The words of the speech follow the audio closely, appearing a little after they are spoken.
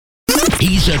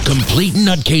He's a complete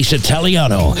nutcase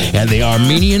Italiano, and the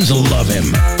Armenians love him.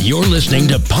 You're listening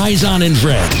to Paisan and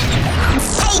Friends.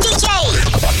 Hey, DJ!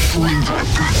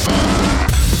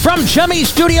 From Chummy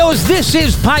Studios, this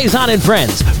is Paisan and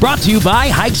Friends, brought to you by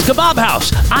Hike's Kebab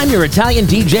House. I'm your Italian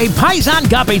DJ, Paisan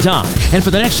Gapitan, and for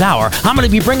the next hour, I'm going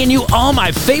to be bringing you all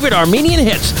my favorite Armenian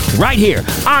hits right here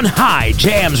on High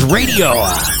Jams Radio.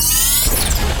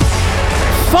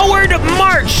 Forward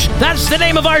March. That's the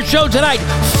name of our show tonight.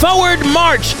 Forward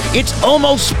March. It's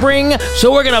almost spring, so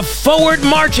we're going to forward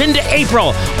march into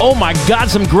April. Oh my God,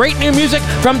 some great new music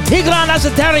from Tigran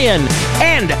Asatarian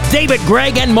and David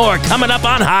Gregg and more coming up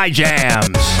on High Jams.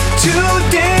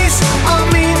 Today's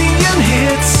Armenian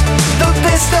hits, the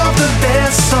best of the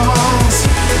best songs.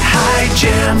 High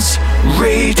Jams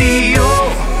Radio.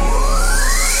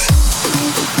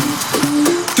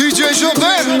 DJ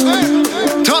Chauvet,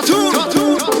 Tattoo.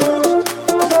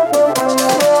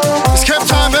 It's camp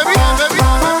time, baby.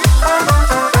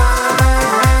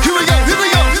 Here we go. All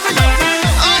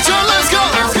right, y'all, let's go.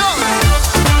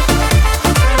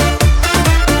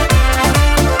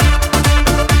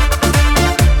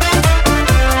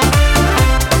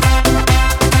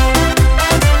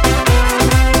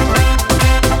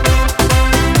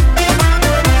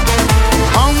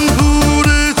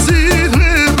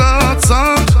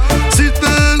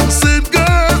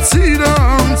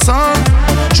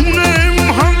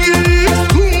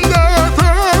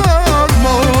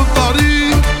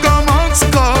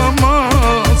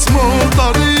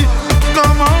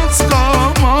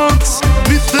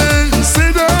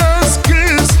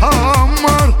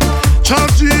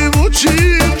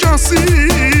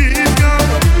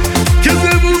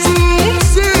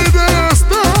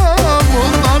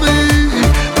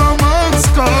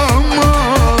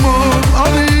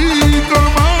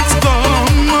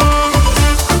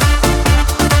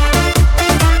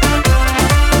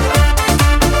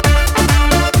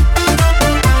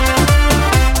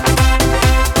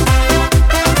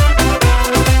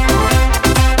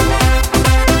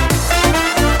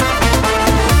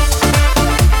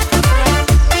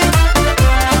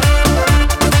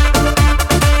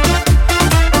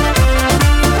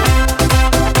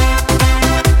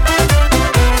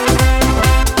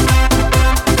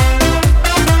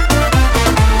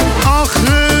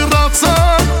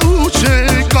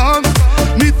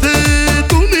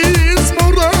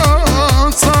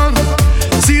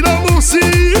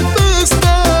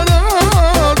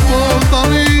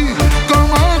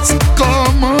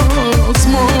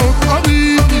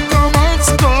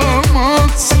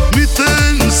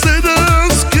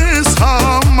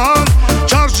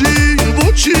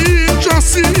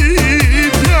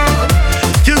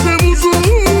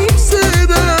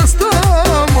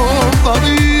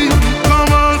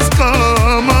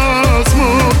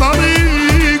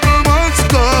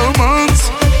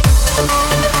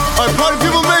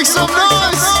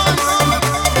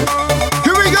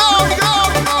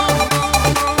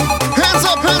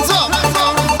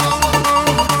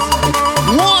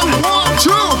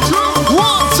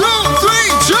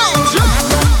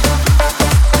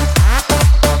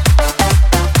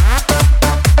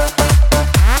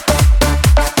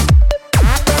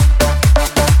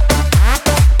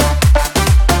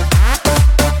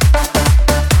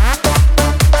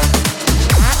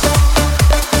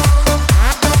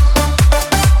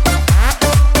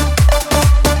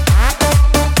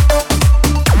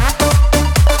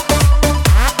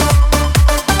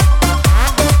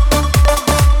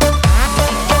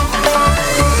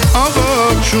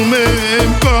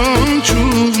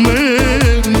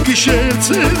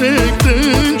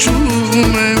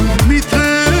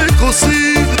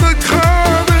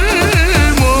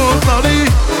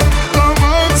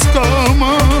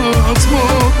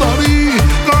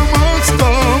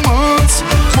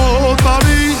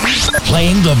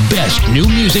 Playing the best new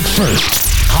music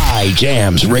first. High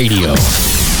Jams Radio.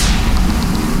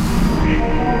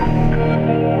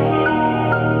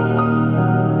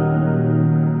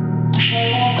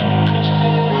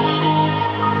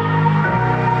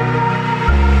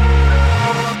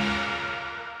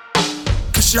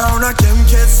 شاونکم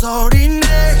که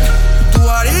سارینه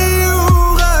دواری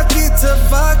اوغا کی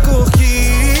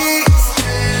تفکوخیز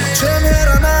چه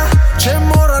مرانه چه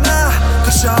مورانه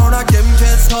شاونکم که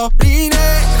سارینه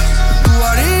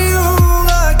دواری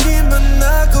اوغا کی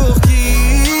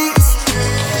منکوخیز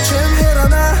چه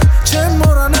مرانه چه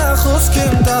مورانه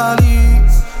خوزکم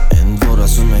دالیز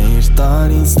انوراسوم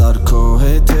ایرتارین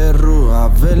ستارکوه ترو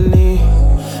اولی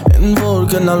Որ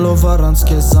գնալով առանց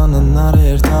քեզ աննար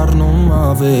էր դառնում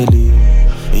ավելի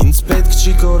Ինձ պետք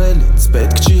չի կորել, ինձ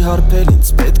պետք չի հարբել, ինձ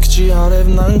պետք չի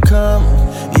արևն անգամ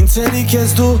Ինձ էլի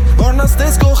քեզ դու, որ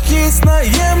նստես կողքիս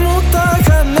նայեմ ու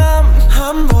տականամ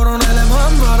Համ որոնել եմ,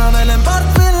 համ վարանել եմ,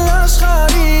 բարդվել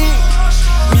աշխարի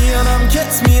Միանամ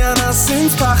քեզ, միանաս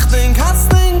ինձ, պախտենք,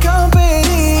 հասնենք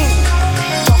ամպերի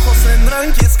Թող խոսեն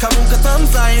նրանք, ես քամուն կտամ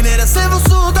ձայները, սև ու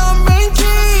սուտ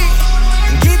ամենքի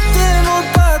Գիտեմ, որ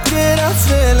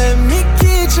պատկերացվել եմ մի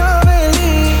քիչ ավելի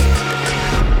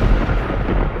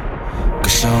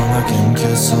Կշանակեմ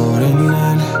քեզ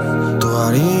օրինել Դու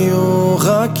արի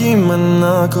ուղղակի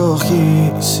մնա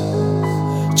կողքիս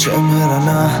Չեմ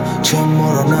հեռանա, չեմ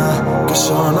մոռանա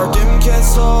Կշանակեմ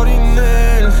քեզ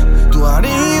օրինել Դու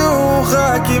արի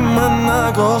ուղղակի մնա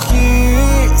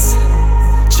կողքիս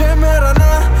Չեմ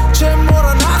հեռանա, չեմ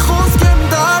մոռանա խոսք եմ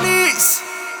տալիս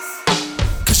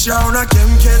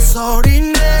Կշանակեմ քեզ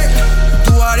օրինել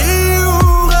Դու արի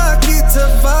ուղղակի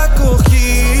թվա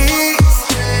կողքիս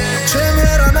Չեմ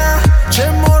հեռանա,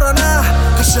 չեմ մոռանա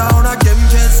Կշանակեմ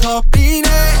քեզ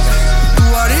հոպինել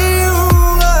Դու արի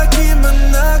ուղղակի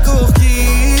մնա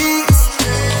կողքիս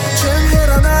Չեմ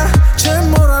հեռանա, չեմ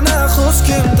մոռանա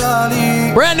խոսք եմ տալիս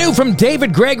Brand new from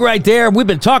David Gregg right there. We've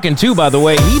been talking to, by the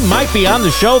way. He might be on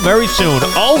the show very soon.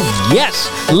 Oh, yes.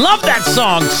 Love that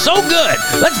song. So good.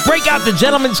 Let's break out the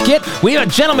Gentleman's Kit. We have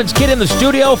a Gentleman's Kit in the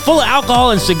studio full of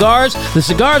alcohol and cigars. The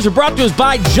cigars are brought to us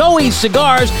by Joey's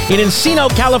Cigars in Encino,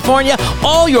 California.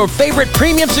 All your favorite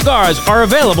premium cigars are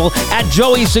available at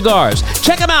Joey's Cigars.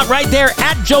 Check them out right there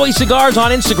at Joey Cigars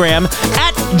on Instagram,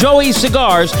 at Joey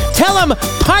Cigars. Tell them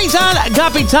Paisan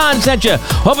Gapitan sent you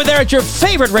over there at your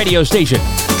favorite radio station.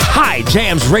 High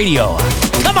Jams Radio.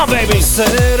 Come on, baby.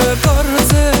 Սերը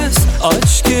կարծես,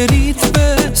 աչքերիդ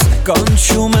պես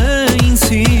կանչում է ինձ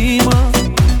հիմա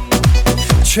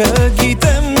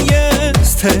Չգիտեմ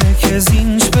ես, թե քեզ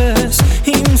ինչպես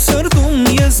իմ սրտում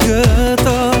ես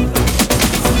գտա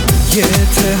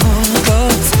Եթե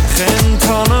հանկած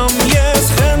խենթանամ ես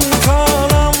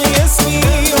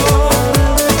մի օր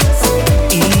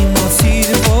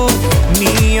Իմացիր, որ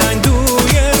միայն դու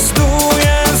ես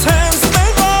հենց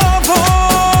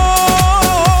մեղավոր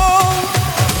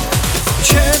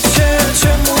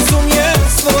Չեմ ուզում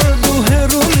ես, որ դու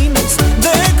հեռու լինես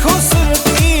Դե քո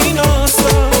սրտին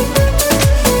ասա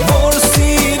Որ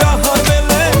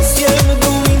սիրահարվել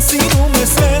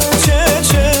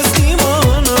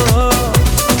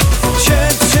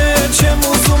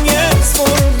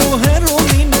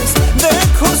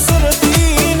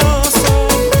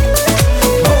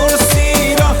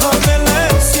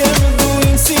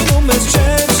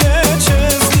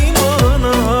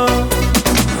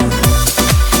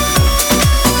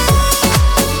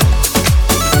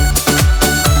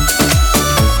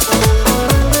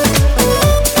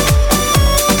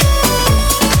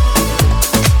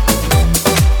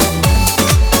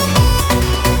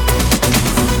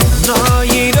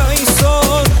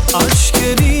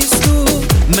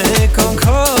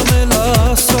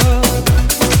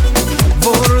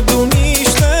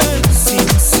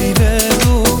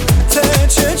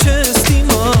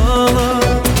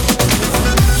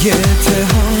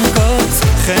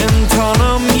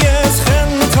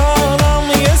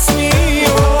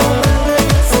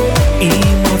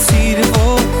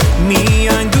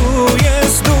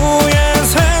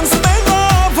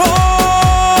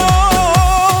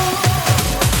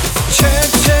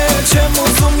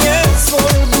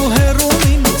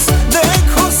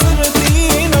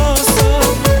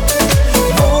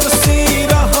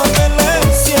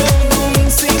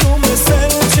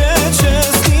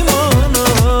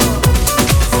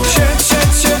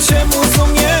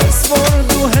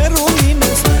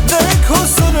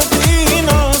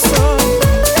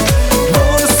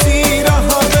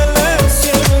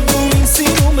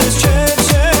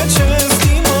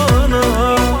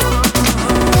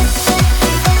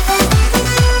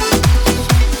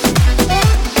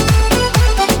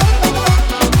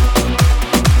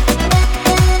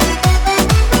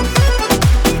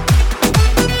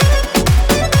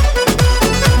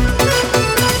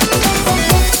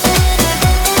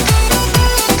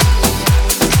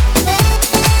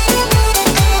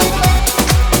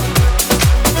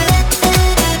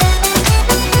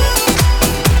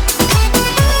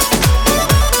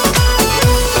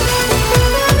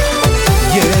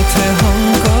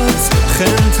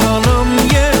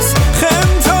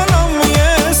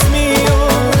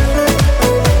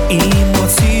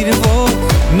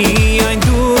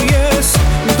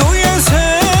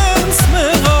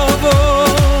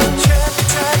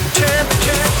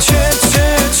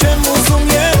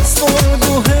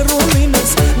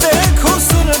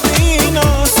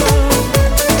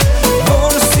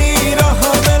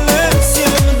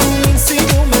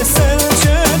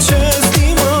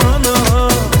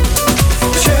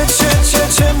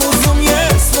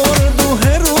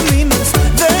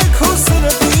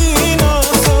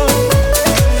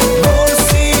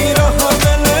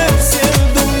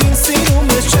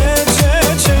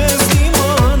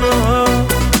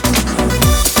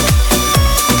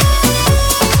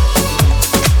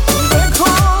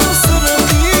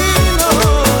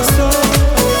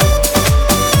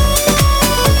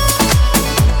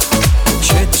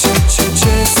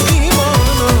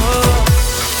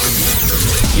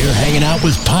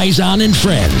Paisan and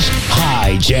Friends,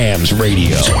 High Jams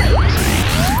Radio.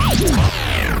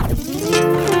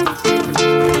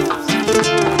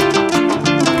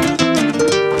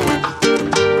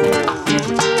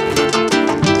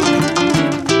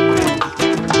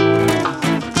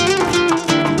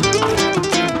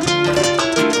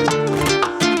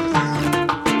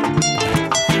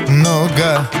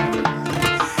 Много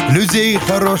людей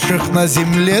хороших на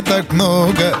земле, так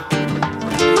много.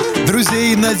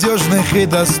 Друзей надежных и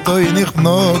достойных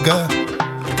много.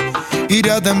 И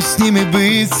рядом с ними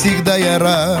быть всегда я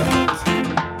рад.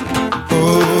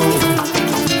 О,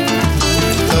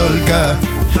 только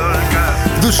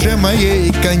в душе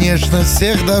моей, конечно,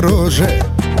 всех дороже.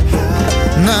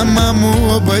 На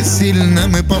маму оба сильно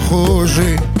мы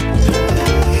похожи.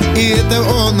 И это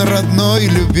он, родной,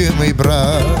 любимый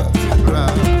брат.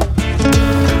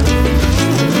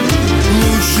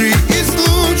 Лучший из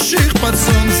лучших под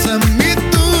солнцем и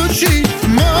тучей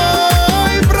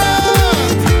мой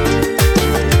брат.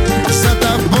 За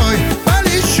тобой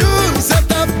полечу, за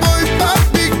тобой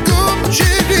побегу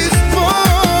через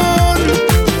боль.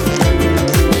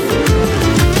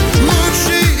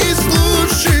 Лучший из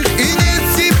лучших, и нет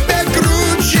тебя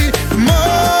круче,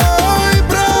 мой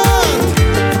брат.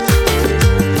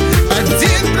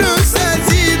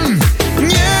 1+1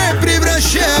 не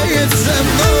превращается в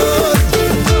ноль.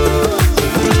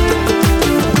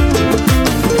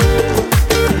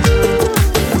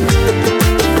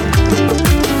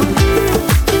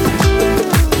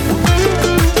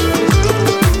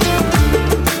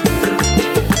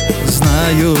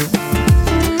 Знаю,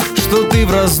 что ты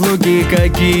в разлуке,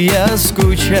 как и я,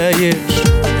 скучаешь.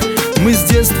 Мы с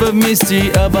детства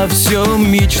вместе обо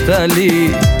всем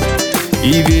мечтали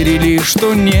и верили,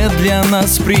 что нет для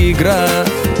нас преград.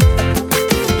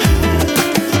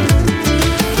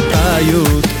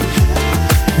 Тают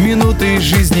минуты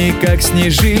жизни, как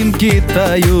снежинки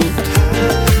тают.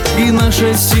 И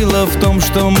наша сила в том,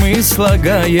 что мы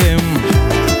слагаем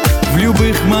в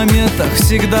любых моментах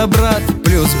всегда брат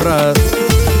плюс брат.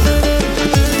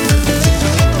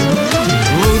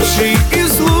 Лучший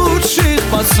из лучших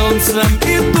под солнцем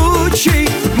и тучей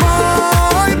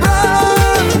мой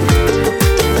брат.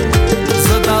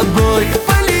 За тобой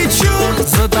полечу,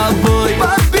 за тобой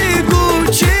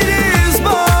побегу через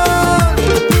боль.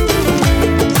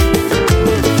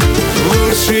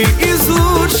 Лучший из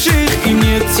лучших, и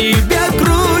нет тебя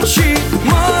круче,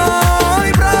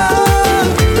 мой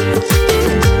брат.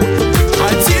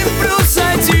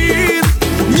 1+1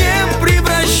 не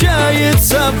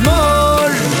превращается в ноль.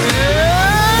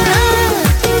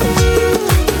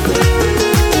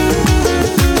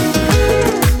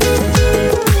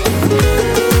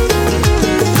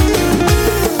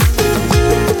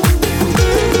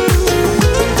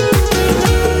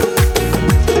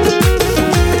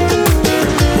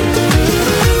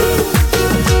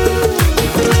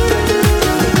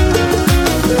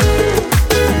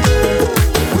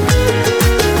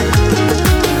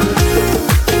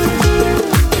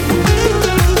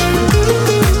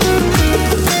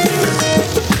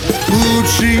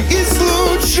 Лучший из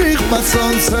лучших под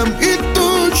солнцем и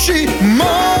тучей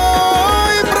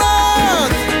мой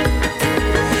брат.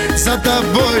 За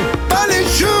тобой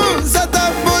полечу, за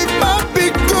тобой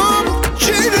побегу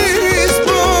через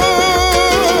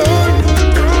боль.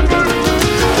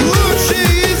 Лучший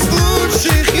из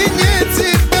лучших, и нет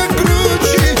тебя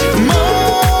круче,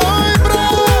 мой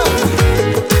брат.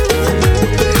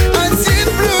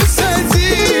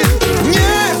 1+1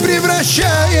 не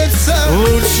превращается.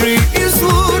 Лучший из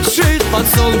лучших под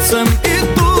солнцем и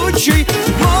тучей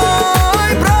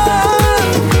мой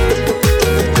брат.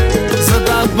 За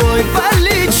тобой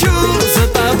полечу, за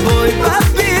тобой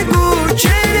побегу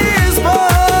через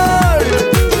боль.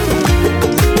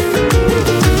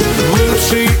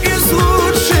 Лучший из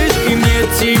лучших, и нет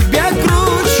тебя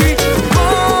круче,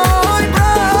 мой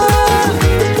брат.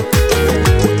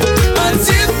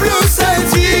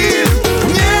 1+1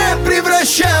 не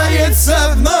превращается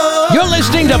в ноль. You're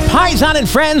listening to Paisan and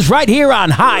Friends right here on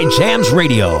High Jams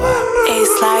Radio.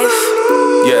 Ace Life.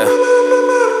 Yeah,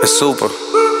 it's super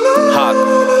hot.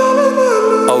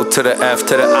 O to the F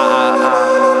to the I.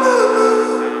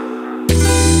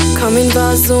 Քամին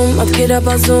վազում, մտքերը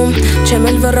բազում, չեմ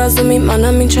էլ վռազում, իմ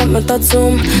անամ ինչ եմ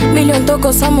մտածում, միլիոն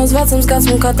տոկոս համոզված եմ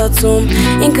զգացում կատացում,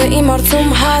 ինքը իմ արծում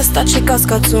հաստատ չի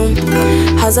կասկածում,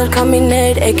 1000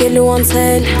 քամիներ եկել ու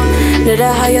անցել,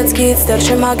 նրա հայացքից դեռ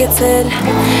չեմ հագեցել,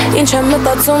 ինչ եմ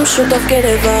մտածում շուտով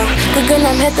կերևա,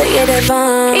 կգնամ հետը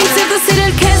Երևան, ինձ եմ դու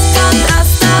սիրել քեզ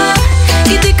պատրաստա,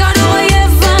 գիտի կարող է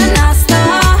եւ վնաստա,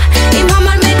 իմ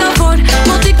համար մեկավոր,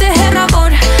 մոտիկ թե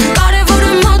հեռավոր,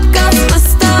 կարևորը մոտ կաց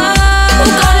վստահ,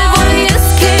 ու կարևորը ես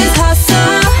քեզ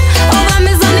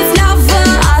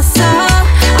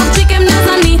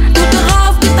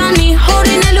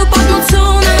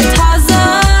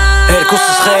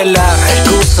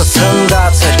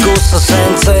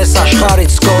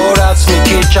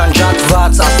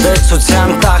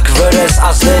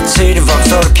ասեցիր ոնց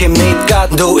օրքի միտքա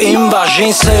դու իմ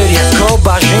բաժին սեր ես քո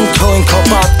բաժին թույն քո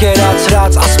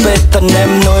պատկերացրած ասպետ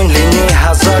տնեմ նույն լինի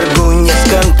հազար գույն ես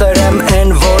կընտրեմ են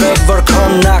որը որ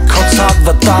քոնա քո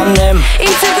ցավը տանեմ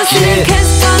Ինձ գսին քեզ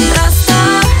պատրաստա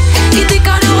Գիտի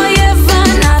կարող է եւ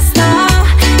վնասնա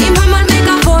Իմ համար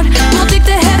մեկավոր մոտիկ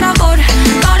թե հեռավոր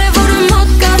Կարևորը մոտ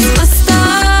կաս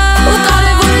վստահ Ու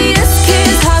կարևորը ես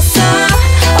քեզ հասա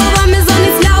Ով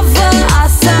ամեզանից լավը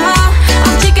ասա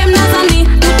Աղջիկ եմ նազանի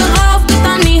ու տղավ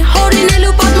կտանի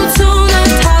Հորինելու պատմությունը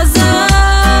թազա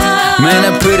Man,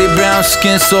 that pretty brown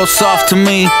skin so soft to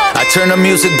me. I turn the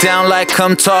music down like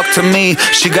come talk to me.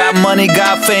 She got money,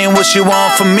 got fame, what she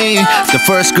want from me? The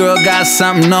first girl got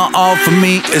something not all for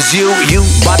me. It's you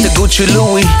bought the Gucci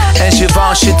Louis and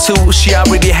Givenchy too. She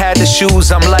already had the shoes.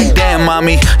 I'm like, damn,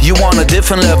 mommy, you on a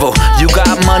different level. You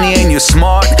got money and you're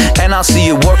smart, and I'll see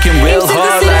you working real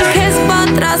hard.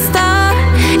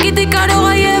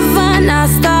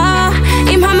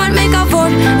 Իմ համար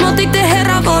մեկավոր, մոտիկ թե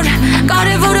հեռավոր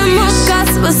Կարևորը մոտ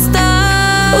կաս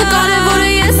վստահ Ու կարևորը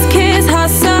ես քեզ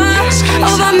հասա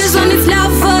Ով ամեզանից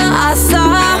լավը ասա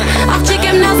Աղջիկ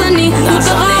եմ նազանի ու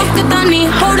տղավ կտանի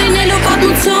Հորինելու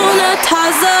պատմությունը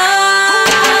թազա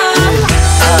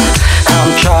Համ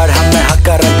չար, համ է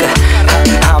հակառակը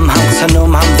Համ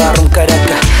հանգցնում, համ վառում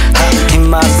կրակը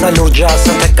Հիմա սալուրջը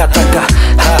ասա թե կատակը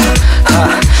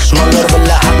Մոլոր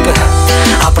վլա հակը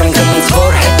Ապրենք մից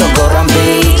որ հետո գորան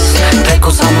բիս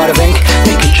Թեկուս համարվենք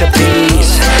մի քիչ պիս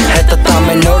Հետդ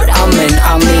ամեն օր ամեն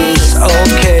ամիս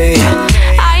Okay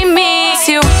I miss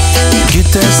you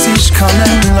Գիտես ինչքան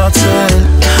եմ լացել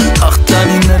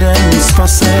Աղտարիներ են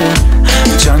սպասել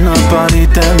Ճանապարհի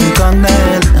դեմ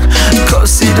կանել Քո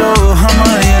սիրո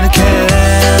համար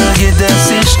երգել Գիտես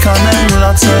ինչքան եմ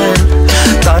լացել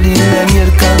Տարիներ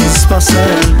երկար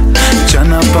սպասել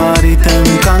Ճանապարհի դեմ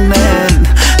կանել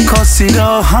Քո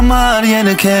սիրո համար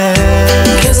երգել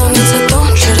Քեզանից հետո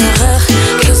ջրեղեղ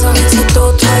Քեզանից հետո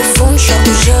թայֆուն շատ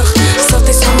ուժեղ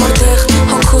Սրտիս համար տեղ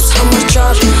հոգուս համար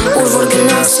ճար Ուր որ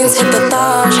գնաս ինձ հետ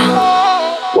տար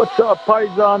What's up,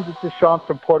 Paisans? This is Sean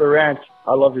from Porter Ranch.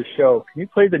 I love your show. Can you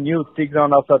play the new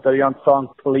Tigran Asatarian song,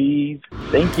 please?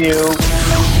 Thank you.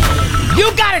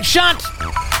 You got it, Shant.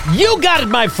 You got it,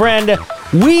 my friend.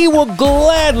 We will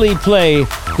gladly play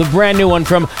the brand new one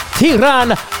from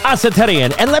Tigran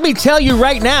Asatarian. And let me tell you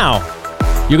right now,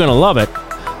 you're going to love it.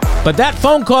 But that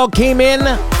phone call came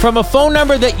in from a phone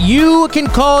number that you can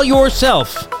call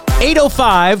yourself.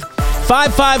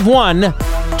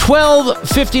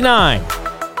 805-551-1259.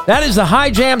 That is the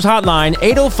High Jams hotline,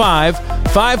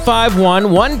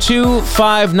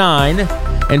 805-551-1259.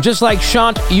 And just like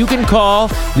Shant, you can call,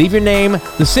 leave your name,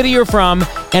 the city you're from,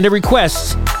 and a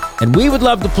request. And we would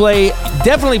love to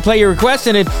definitely play your request.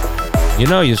 And if,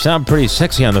 you sound pretty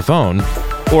sexy on the phone,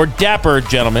 or dapper,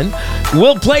 gentlemen,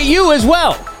 we'll play you as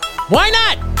well. Why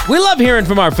not? We love hearing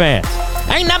from our fans.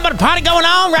 Ain't nothing but a party going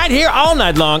on right here all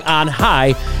night long on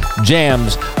High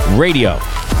Jams Radio.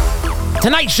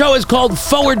 Tonight's show is called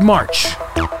Forward March.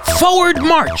 Forward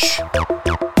March.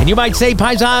 And you might say,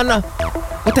 Paisan,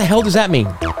 what the hell does that mean?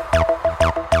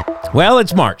 Well,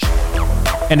 it's March.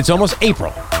 And it's almost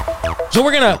April. So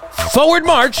we're going to forward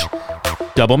march,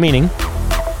 double meaning,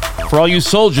 for all you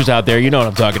soldiers out there, you know what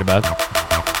I'm talking about,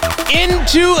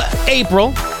 into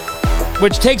April,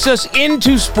 which takes us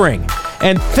into spring.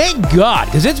 And thank God,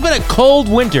 because it's been a cold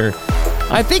winter,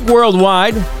 I think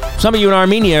worldwide. Some of you in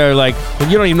Armenia are like,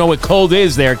 you don't even know what cold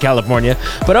is there, California.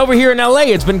 But over here in LA,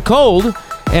 it's been cold,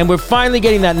 and we're finally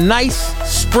getting that nice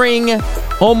spring,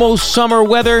 almost summer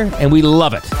weather, and we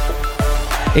love it.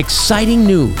 Exciting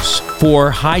news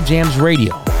for High Jams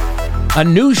Radio. A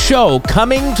new show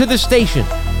coming to the station.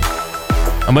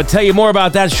 I'm going to tell you more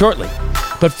about that shortly.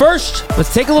 But first,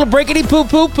 let's take a little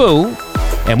breakity-poo-poo-poo,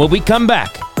 and when we come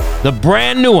back, the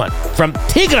brand new one from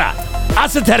Tigran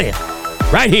Asatarian,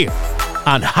 right here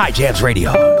on High Jams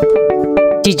Radio.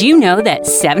 Did you know that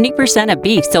 70% of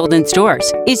beef sold in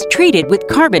stores is treated with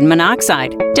carbon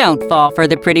monoxide? Don't fall for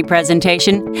the pretty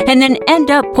presentation and then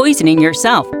end up poisoning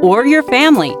yourself or your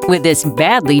family with this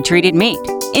badly treated meat.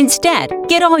 Instead,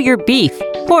 get all your beef,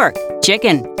 pork,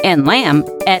 chicken, and lamb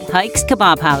at Hike's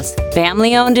Kebab House.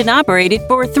 Family owned and operated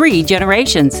for 3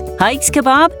 generations. Hike's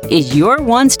Kebab is your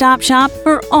one-stop shop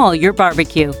for all your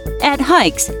barbecue. At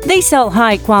Hike's, they sell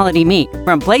high-quality meat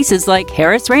from places like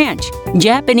Harris Ranch,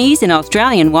 Japanese and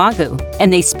Australian Wagyu,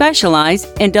 and they specialize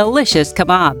in delicious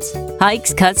kebabs.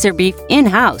 Hikes cuts their beef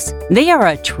in-house. They are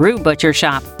a true butcher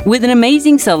shop with an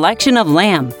amazing selection of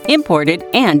lamb, imported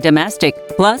and domestic,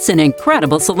 plus an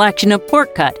incredible selection of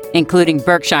pork cut, including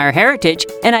Berkshire Heritage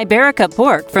and Iberica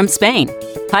pork from Spain.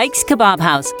 Hikes Kebab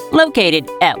House, located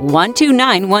at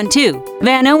 12912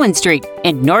 Van Owen Street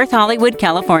in North Hollywood,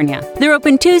 California. They're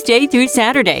open Tuesday through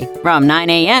Saturday from 9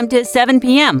 a.m. to 7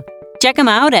 p.m. Check them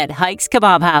out at Hikes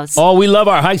Kebab House. Oh, we love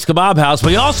our Hikes Kebab House.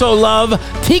 We also love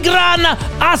Tigran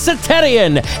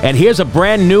Asaterian. And here's a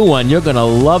brand new one. You're going to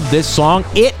love this song.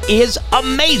 It is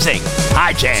amazing.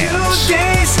 High Jams. 2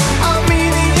 days, a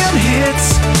million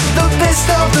hits. The best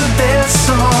of the best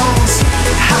songs.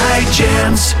 High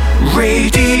Jams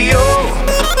Radio.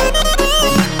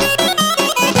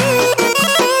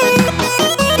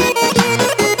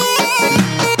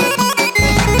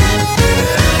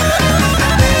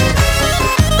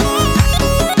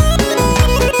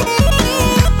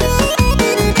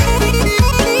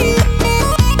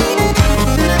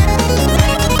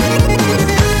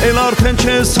 Արդեն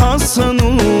չես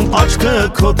հասնում, աչքը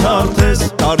քո թարթես,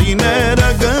 տարիները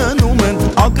գնում են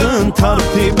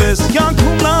ակնթարթի պես,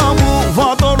 կյանքում լավ ու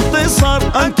վատոր տեսար,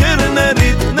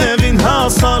 ընկերներիդ նեղին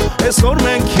հասար, այսօր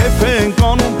մենք քեֆ ենք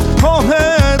անում, քո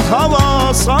հետ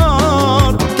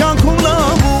հավասար, կյանքում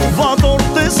լավ ու վատոր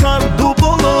տեսար, դու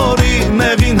բոլորի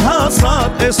նեղին հասար,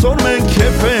 այսօր մենք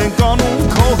քեֆ ենք անում,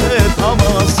 քո հետ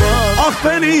հավասար,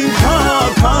 աղբերին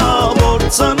թակավոր,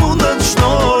 ծնունդդ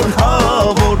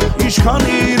շնորհավոր, Իշքան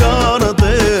իրար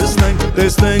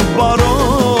տեսնենք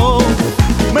բարով,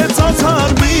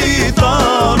 մեծացար մի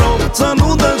տարով,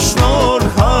 ծնունդը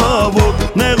շնորհավոր,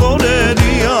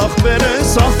 նեղորերի աղբեր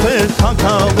ես աղբեր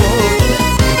թակավոր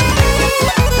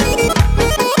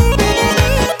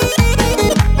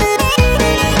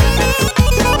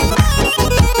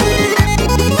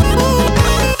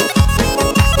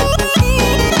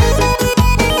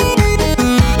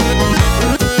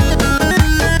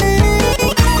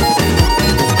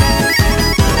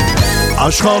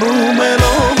Աշխարհում էլ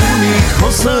ունի քո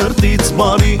սրտից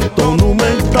բարի, տոնում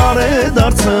ենք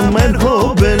տարեդարձը մեր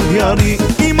հոբելյարի,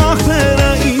 իմ աղբերը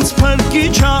ինձ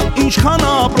փրկիչա, ինչքան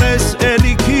ապրես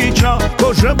էլի քիչա, քո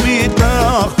ժպիտը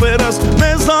աղբերս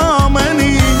մեզ ամեն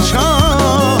ինչա,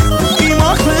 իմ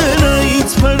աղբերը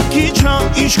ինձ փրկիչա,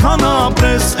 ինչքան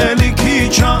ապրես էլի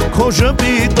քիչա, քո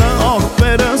ժպիտը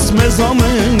աղբերս մեզ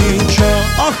ամեն ինչա,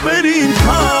 աղբերին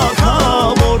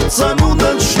թակավոր,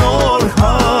 ծնունդդ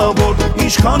շնորհավոր,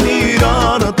 Իշքան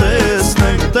իրար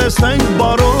տեսնենք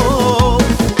բարով,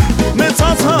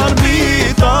 մեծացար մի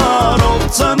տարով,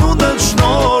 ծնունդդ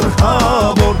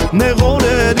շնորհավոր,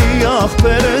 նեղորերի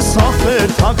աղբեր ես աղբեր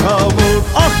թակավոր,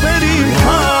 աղբերին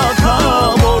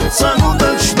թակավոր,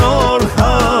 ծնունդդ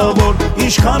շնորհավոր,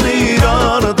 Իշքան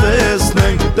իրար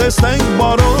տեսնենք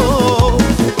բարով,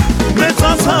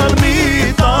 մեծացար մի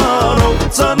տարով,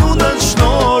 ծնունդդ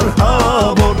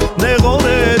շնորհավոր,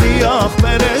 նեղորերի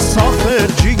աղբեր ես աղբեր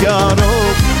ջիգարով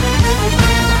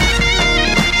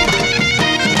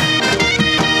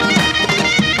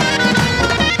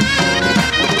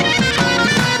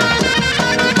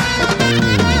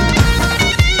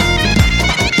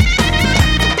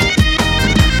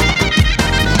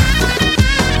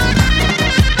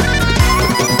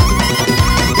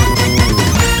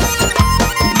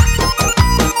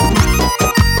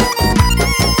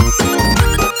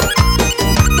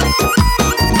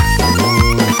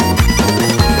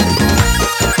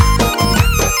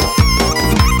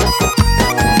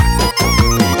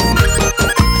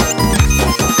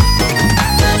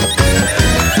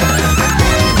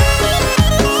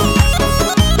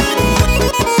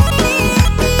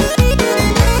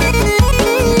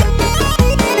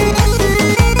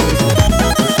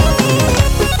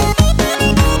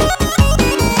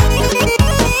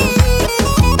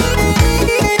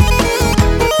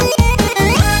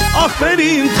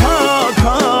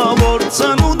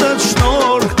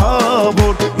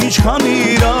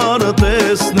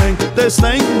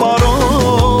տեսնենք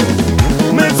բարով,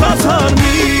 մեծացար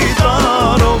մի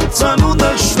տարով,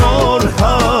 ծնունդդ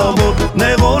շնորհավոր,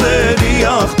 նեղորերի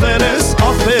աղբեր ես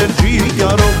աղբեր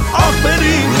ջիգարով,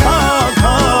 աղբերին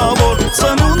թակավոր,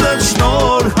 ծնունդդ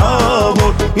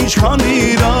շնորհավոր, ինչքան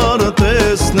իրար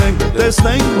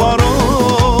տեսնենք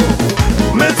բարով,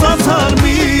 մեծացար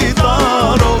մի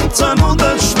տարով,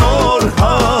 ծնունդդ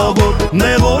շնորհավոր,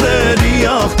 նեղորերի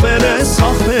աղբեր ես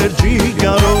աղբեր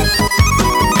ջիգարով,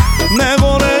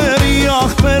 նեղորերի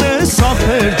աղբեր ես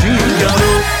աղբեր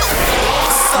ջիգարով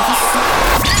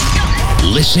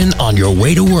Listen on your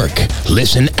way to work,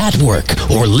 listen at work,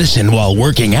 or listen while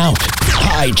working out.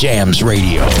 High Jams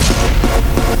Radio.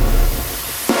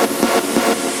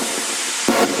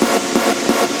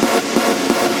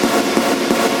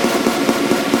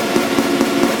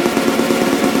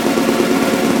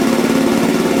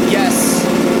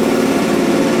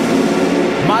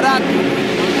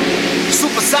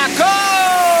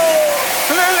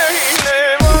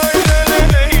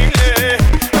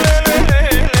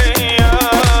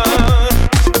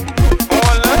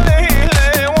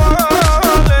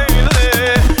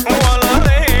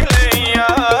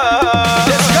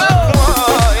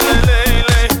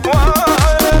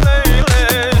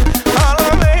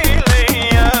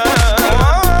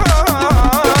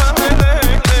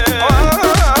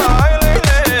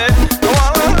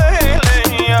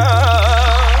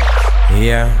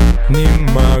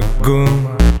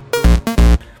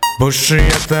 Больше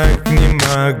я так не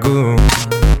могу.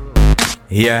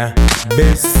 Я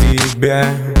без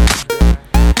тебя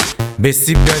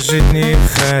жить не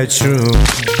хочу.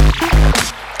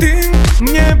 Ты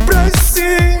мне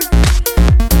прости,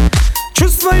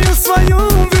 чувствую свою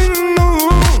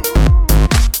вину.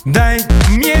 Дай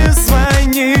мне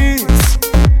звонить,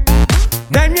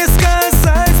 дай мне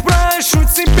сказать, прошу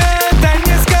тебя, дай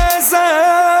мне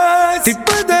сказать. Ты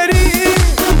подари,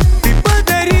 ты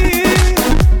подари,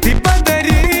 ты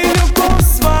подари любовь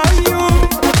свою.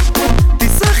 Ты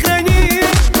сохрани,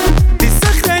 ты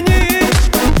сохрани,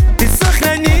 ты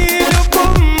сохрани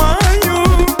любовь мою.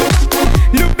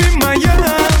 Любимая,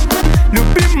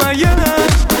 любимая,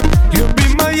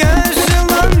 любимая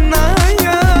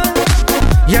желанная.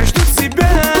 Я жду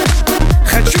тебя,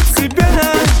 хочу тебя.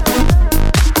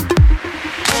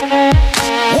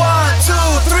 One, two,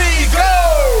 three, go!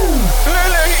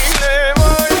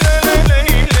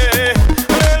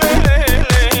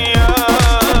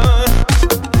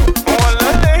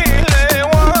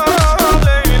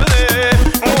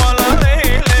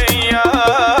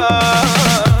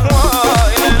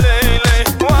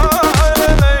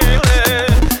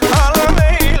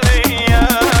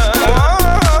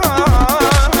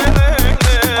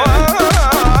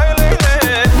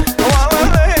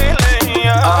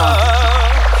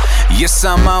 Yes,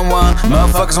 I'm on one.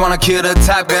 Motherfuckers wanna kill the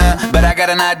Top Gun, but I got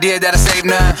an idea that'll save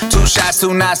none. 2 shots,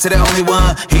 2 knots to the only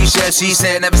one. He said, she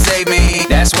said, never save me.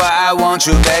 That's why I want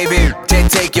you, baby.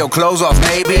 Take your clothes off,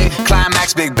 maybe.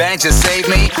 Climax, Big Bang, just save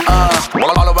me. All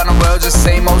around the world, just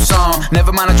same old song.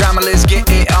 Never mind the drama, let's get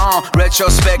it on.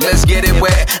 Retrospect, let's get it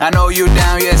wet. I know you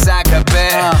down, yes, I could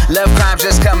bet. Love crimes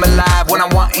just come alive when I'm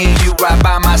wanting you right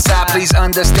by my side. Please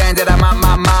understand that I'm on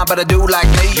my mind, but a dude like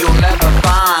me, you'll never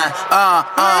find.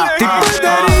 Ты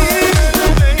подари,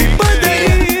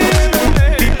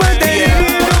 ты подари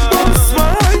любовь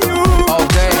свою.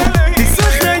 Ты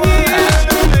сохрани,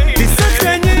 ты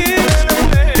сохрани,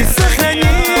 ты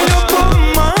сохрани любовь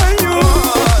мою.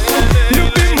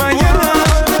 Любимая,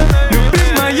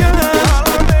 любимая,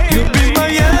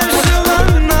 любимая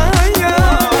желанная.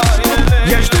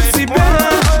 Я жду тебя,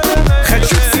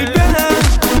 хочу тебя.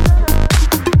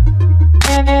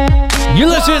 You're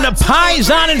listening to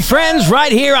Paisan and Friends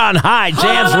right here on High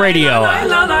Jams Radio.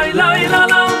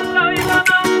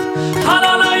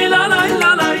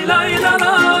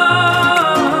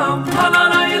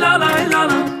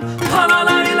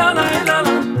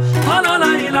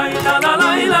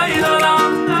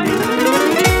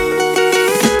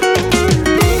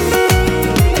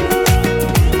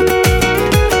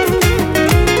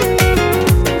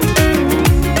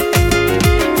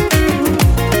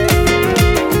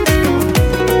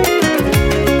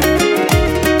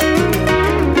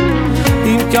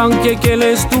 Կյանք եկել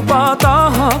ես դու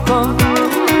պատահական,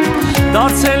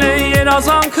 դարձել է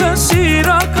երազանքը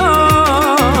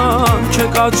սիրական,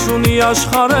 չկաչունի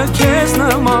աշխարհը քեզ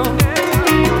նման,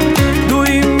 դու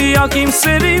իմ միակ իմ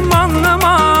սերի ման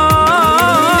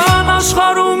նման,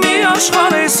 աշխարհում մի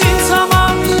աշխարհ ես ինձ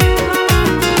համար,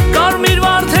 կարմիր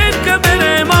վարդեր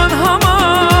կբերեմ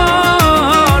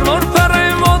անհամար, որ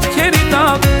փռեմ ոտքերի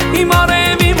տակ, իմ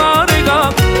արև իմ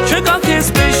արեգակ, չկա քեզ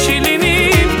պես չի լինի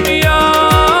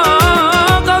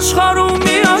աշխարհում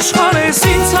մի աշխարհ ես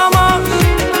ինձ համար,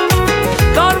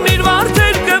 կարմիր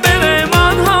վարդեր կբերեմ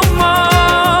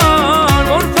անհամար,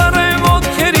 որ փռեմ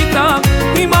ոտքերի տակ,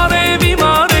 իմ արև իմ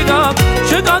արեգակ,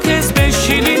 չկա քեզ պես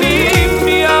չի լինի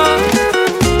միակ։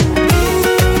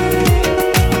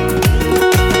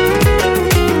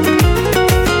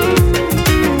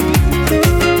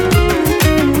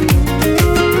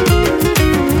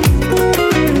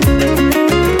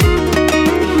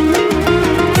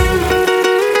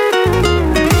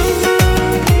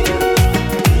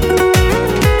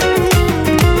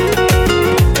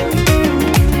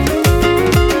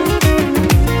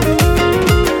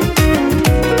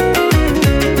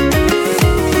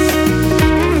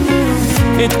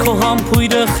 Էդ քո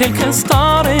համբույրը խելքս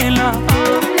տարելա,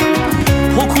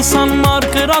 հոգուս անմար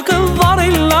կրակը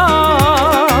վարելա,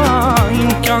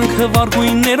 իմ կյանքը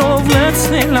վարգույններով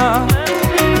լցնելա,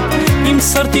 իմ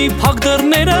սրտի փակ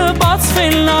դռները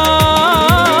բացվելա,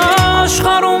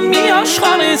 աշխարհում մի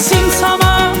աշխարհ ես ինձ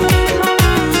համար,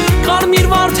 կարմիր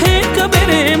վարդեր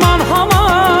կբերեմ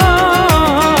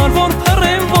անհամար, որ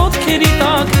փռեմ ոտքերի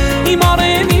տակ, իմ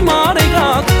արև իմ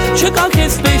արեգակ, չկա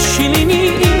քեզ պես չի լինի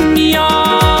իմ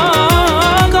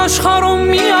միակ, աշխարհում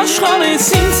մի աշխարհ ես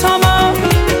ինձ համար,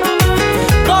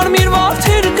 կարմիր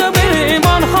վարդեր կբերեմ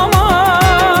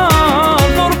անհամար,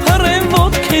 որ փռեմ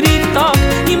ոտքերի տակ,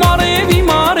 իմ արև իմ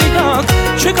արեգակ,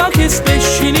 չկա քեզ պես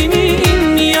չի լինի իմ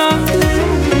միակ։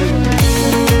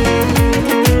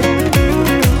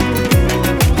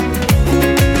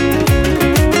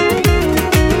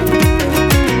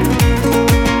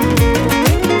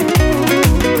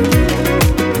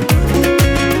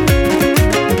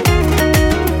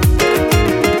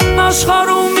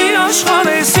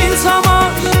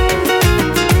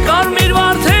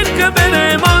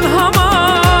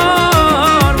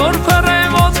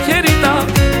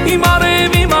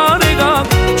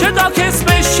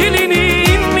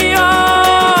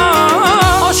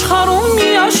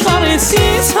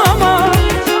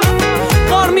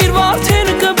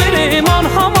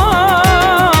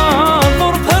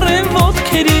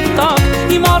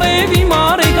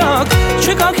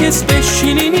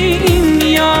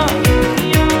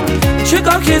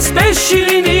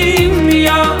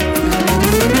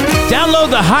 Download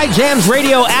the High Jams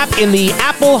Radio app in the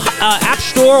Apple App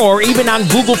Store or even on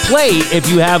Google Play if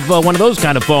you have one of those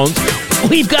kind of phones.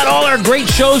 We've got all our great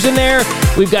shows in there.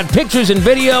 We've got pictures and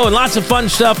video and lots of fun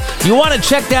stuff. You want to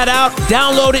check that out,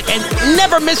 download it, and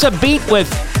never miss a beat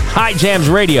with High Jams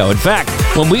Radio. In fact,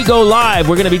 when we go live,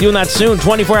 we're going to be doing that soon,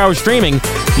 24-hour streaming.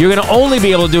 You're going to only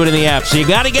be able to do it in the app, so you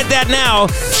got to get that now.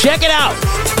 Check it out.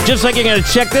 Just like you're going to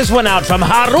check this one out from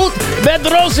Harut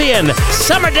Bedrosian.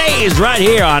 Summer Days right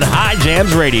here on High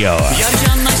Jams Radio.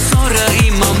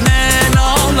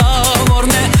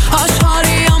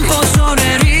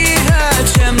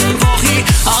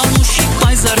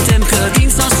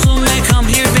 Come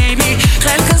here, baby.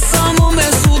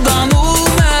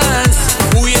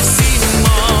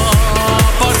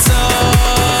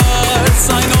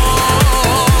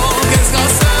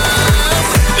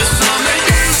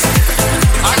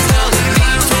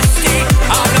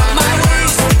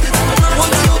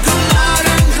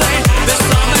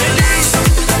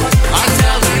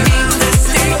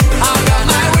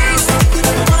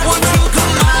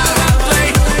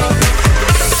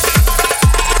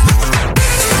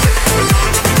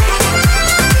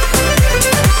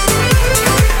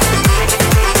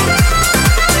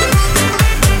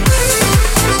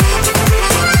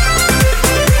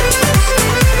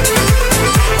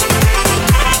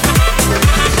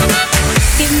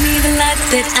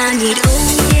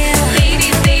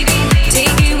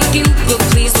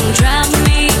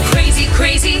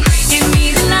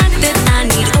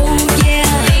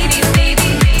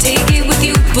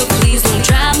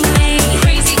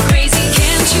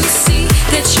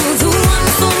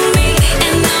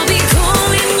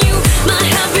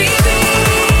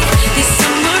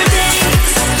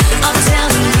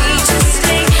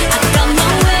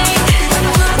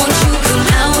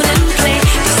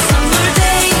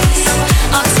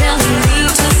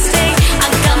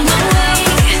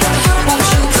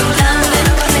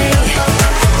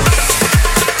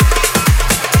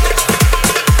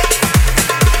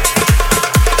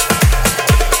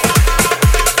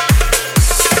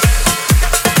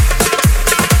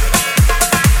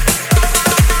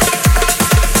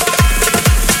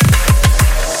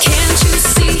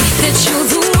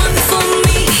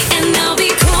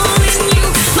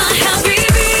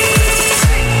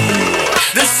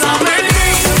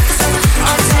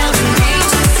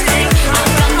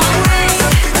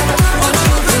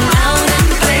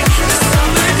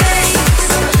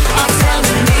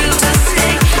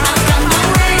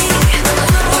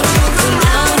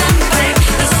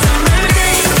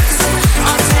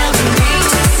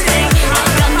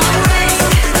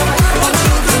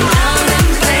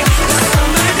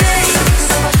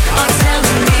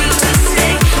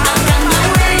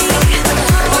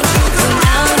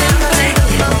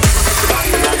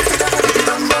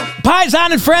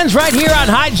 Paisan and friends right here on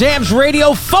High Jams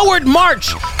Radio. Forward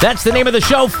March. That's the name of the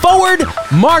show. Forward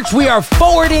March. We are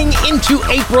forwarding into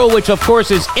April, which of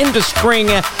course is into spring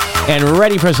and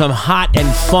ready for some hot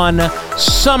and fun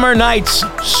summer nights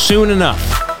soon enough.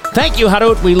 Thank you,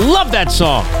 Harut. We love that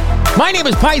song. My name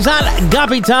is Paisan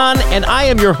Gapitan, and I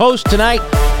am your host tonight.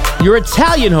 Your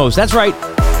Italian host. That's right.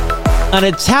 An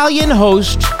Italian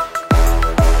host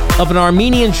of an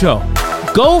Armenian show.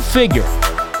 Go figure.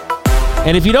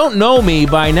 And if you don't know me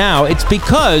by now, it's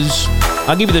because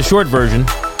I'll give you the short version.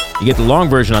 You get the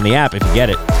long version on the app if you get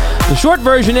it. The short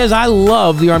version is I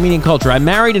love the Armenian culture. I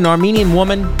married an Armenian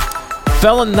woman.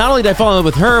 Not only did I fall in love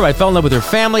with her, I fell in love with her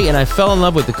family, and I fell in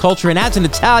love with the culture. And as an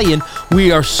Italian,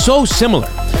 we are so similar.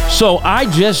 So I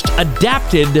just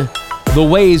adapted the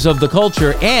ways of the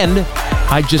culture, and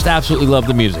I just absolutely love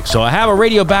the music. So I have a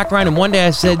radio background, and one day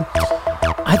I said,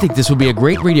 I think this would be a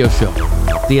great radio show.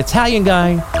 The Italian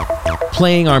guy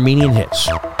playing Armenian hits.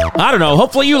 I don't know.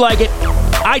 Hopefully you like it.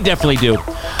 I definitely do.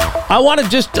 I want to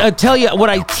just tell you what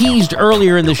I teased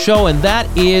earlier in the show, and that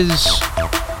is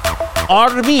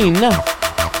Armine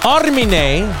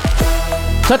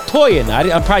Tatoyan.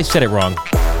 I probably said it wrong.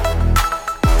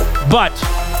 But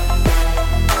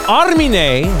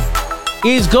Armine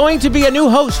is going to be a new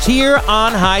host here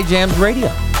on High Jams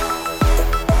Radio.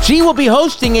 She will be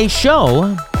hosting a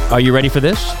show. Are you ready for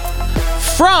this?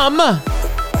 From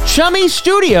Chummy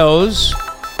Studios,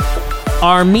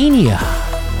 Armenia.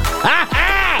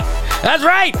 That's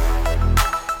right.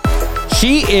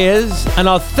 She is an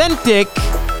authentic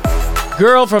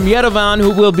girl from Yerevan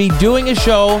who will be doing a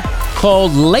show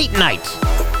called Late Night.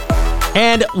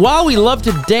 And while we love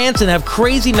to dance and have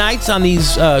crazy nights on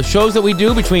these shows that we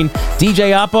do between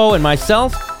DJ Oppo and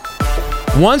myself,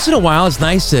 once in a while it's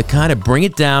nice to kind of bring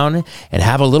it down and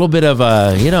have a little bit of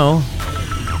a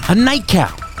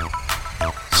nightcap.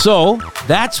 So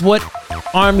that's what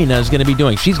Armina is going to be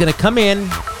doing. She's going to come in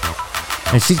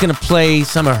and she's going to play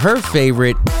some of her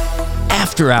favorite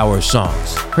after-hour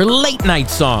songs, her late-night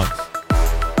songs.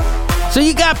 So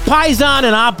you got Paisan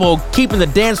and Apo keeping the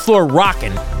dance floor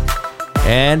rocking.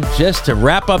 And just to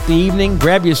wrap up the evening,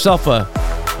 grab yourself a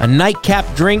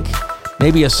nightcap drink,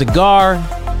 maybe a cigar,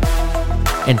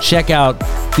 and check out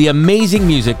the amazing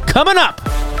music coming up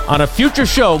on a future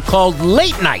show called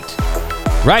Late Night,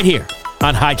 right here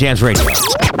on High Jams Radio.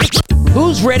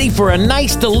 Who's ready for a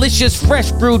nice, delicious,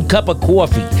 fresh brewed cup of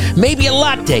coffee? Maybe a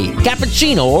latte,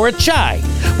 cappuccino, or a chai?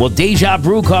 Well, Deja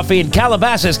Brew Coffee in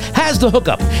Calabasas has the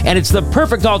hookup, and it's the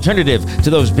perfect alternative to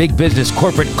those big business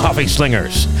corporate coffee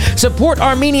slingers. Support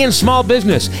Armenian small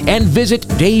business and visit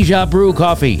Deja Brew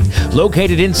Coffee.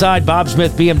 Located inside Bob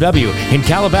Smith BMW in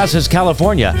Calabasas,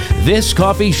 California, this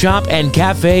coffee shop and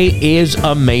cafe is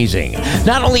amazing.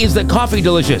 Not only is the coffee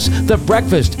delicious, the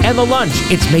breakfast and the lunch,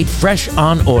 it's made fresh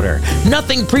on order.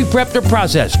 Nothing pre-prepped or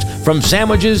processed. From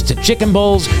sandwiches to chicken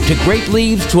bowls to grape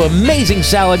leaves to amazing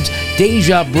salads,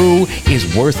 Deja Brew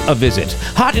is worth a visit.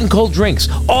 Hot and cold drinks,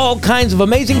 all kinds of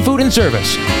amazing food and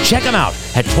service. Check them out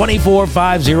at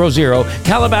 24500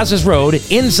 Calabasas Road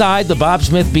inside the Bob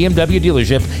Smith BMW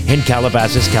dealership in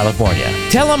Calabasas, California.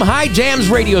 Tell them High Jams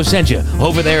Radio sent you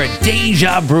over there at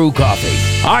Deja Brew Coffee.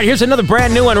 All right, here's another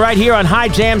brand new one right here on High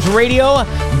Jams Radio.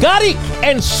 Garik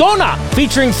and Sona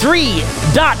featuring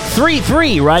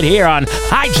 3.33 right here on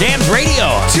High Jams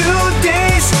Radio.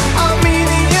 Today's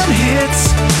Armenian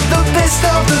hits, the best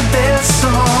of the best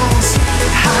songs.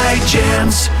 High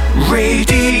Jams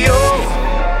Radio.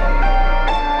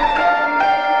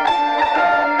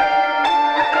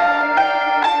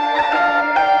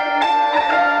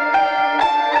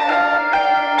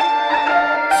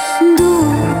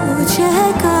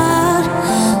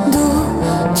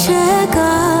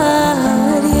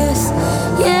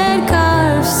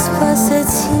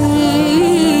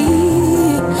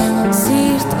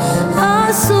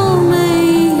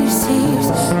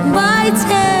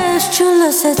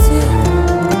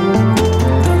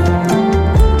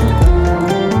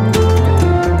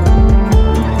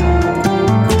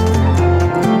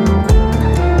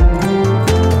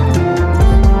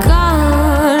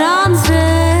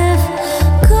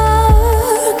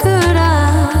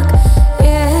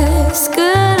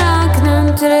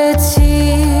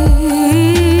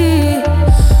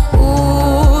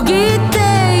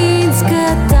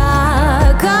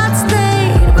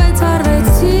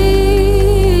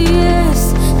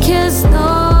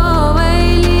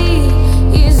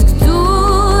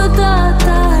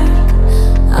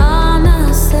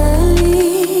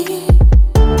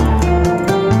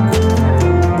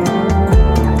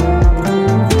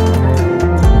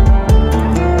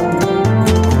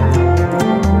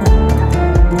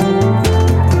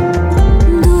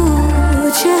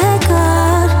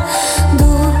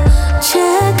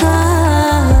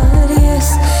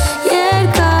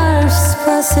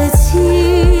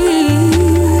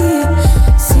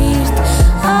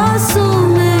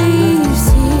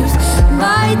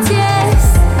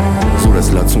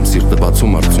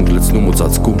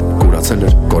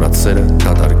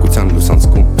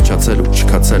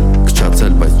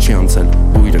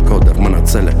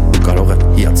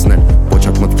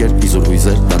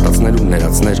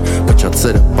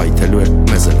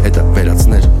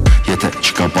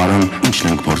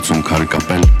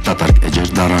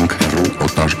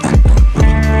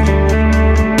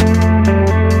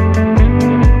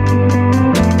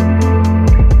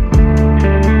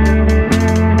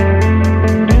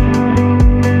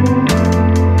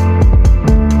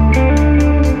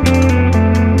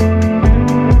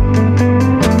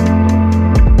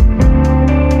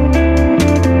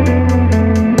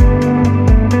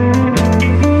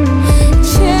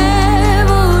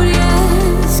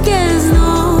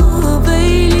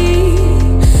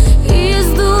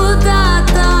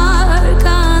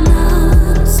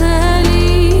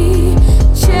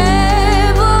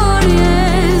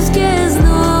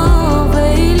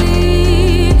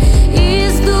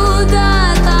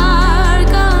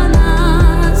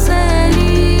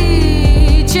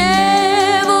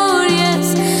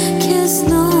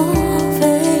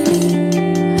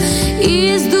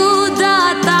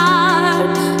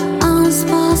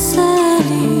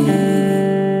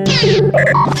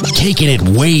 Taking it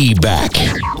way back.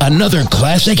 Another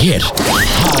classic hit.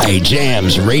 High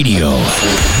Jams Radio.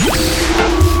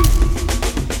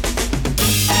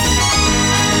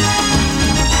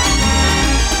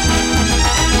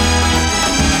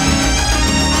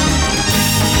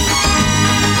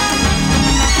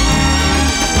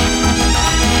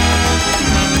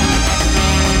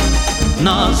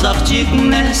 Նազ աղջիկ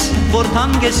մնես, որ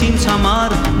թանկ ես ինձ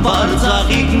համար,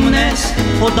 բարձաղիկ մնես,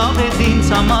 հոտավետ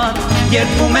ինձ համար,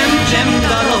 երբում եմ չեմ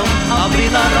կարող,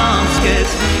 ապրիլ առանց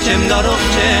քեզ, չեմ կարող,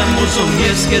 չեմ ուզում,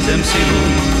 ես քեզ եմ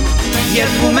սիրում,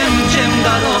 երբում եմ չեմ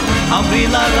կարող,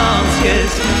 ապրիլ առանց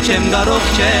քեզ, չեմ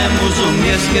կարող, չեմ ուզում,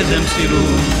 ես քեզ եմ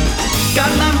սիրում,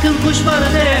 Կարնամ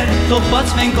քնքուշվարներ, թող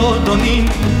բացվեն կոդոնին,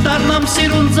 դառնամ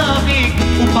սիրուն ծաղիկ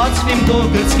ու բացվիմ քո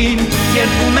գծքին,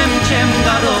 երբում եմ չեմ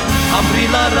կարող,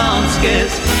 ապրիլ առանց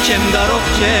քեզ, չեմ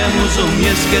կարող, չեմ ուզում,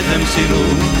 ես քեզ եմ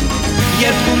սիրում,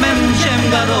 երբում եմ չեմ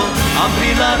կարող,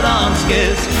 ապրիլ առանց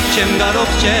քեզ, չեմ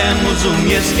կարող, չեմ ուզում,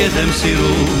 ես քեզ եմ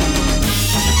սիրում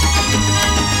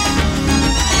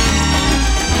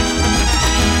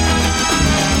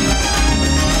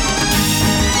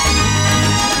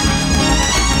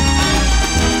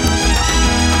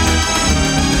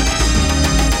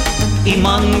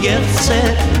Իման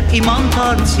գեղցեր, իման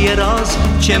թարց երազ,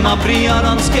 չեմ ապրի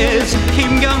առանց քեզ,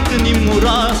 իմ կյանքն իմ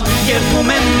մուրազ,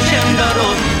 երբում եմ չեմ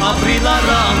կարող, ապրիլ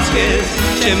առանց քեզ,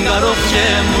 չեմ կարող,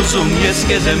 չեմ ուզում, ես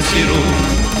քեզ եմ սիրում,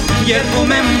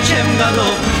 երբում եմ չեմ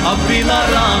կարող, ապրիլ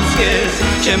առանց քեզ,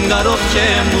 չեմ կարող,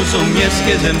 չեմ ուզում, ես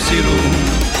քեզ եմ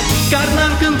սիրում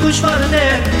Կարնամ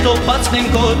քնքուշվարներ, թող բացվեն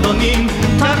կոդոնին,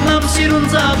 թարնամ սիրուն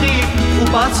ծաղիկ ու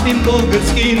բացվիմ քո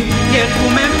գծքին,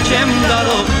 երբում եմ չեմ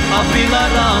կարող, ապրիլ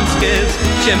առանց քեզ,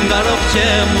 չեմ կարող,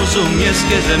 չեմ ուզում, ես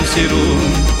քեզ եմ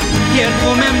սիրում,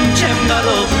 երբում եմ չեմ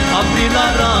կարող, ապրիլ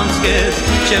առանց քեզ,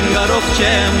 չեմ կարող,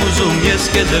 չեմ ուզում,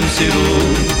 ես քեզ եմ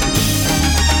սիրում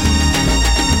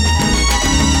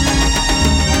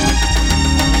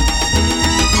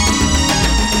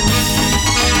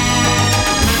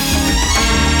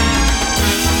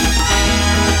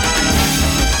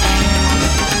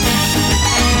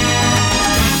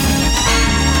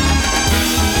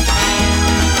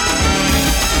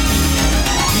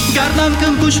Կարնամ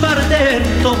քնքուշվարներ,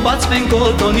 թող բացվեն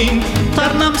կոդոնին,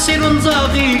 թարնամ սիրուն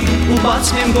ծաղիկ ու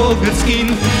բացվիմ քո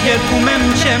գծքին, երբում եմ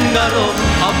չեմ կարող,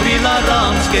 ապրիլ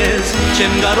առանց քեզ,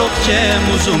 չեմ կարող, չեմ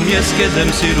ուզում, ես քեզ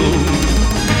եմ սիրում,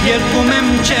 երբում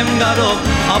եմ չեմ կարող,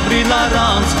 ապրիլ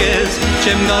առանց քեզ,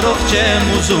 չեմ կարող,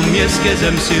 չեմ ուզում, ես քեզ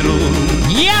եմ սիրում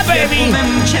Yeah, baby!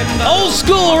 Old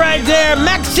school right there,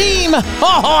 Maxime!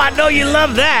 Oh, I know you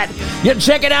love that! You're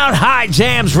checking out High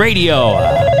Jams Radio.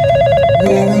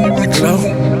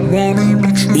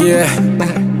 Yeah.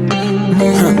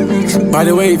 By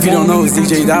the way, if you don't know, it's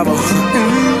DJ Davo.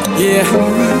 Yeah.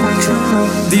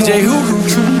 DJ who?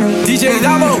 DJ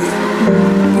Davo.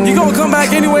 You gonna come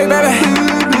back anyway, baby.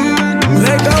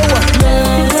 Let go.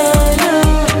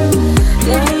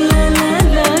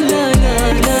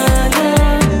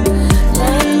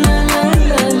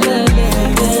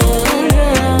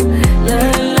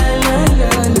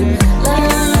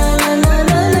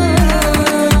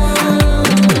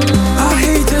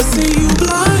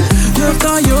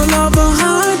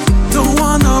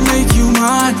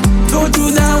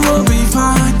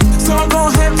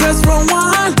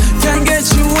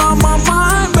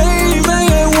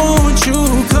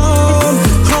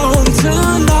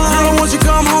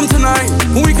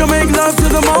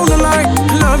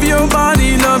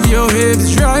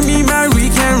 Drive me mad, we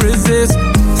can't resist.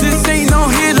 This ain't no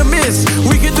hit or miss.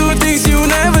 We can do things you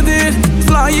never did.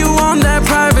 Fly you on that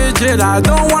private jet. I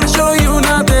don't wanna show you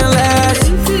nothing less.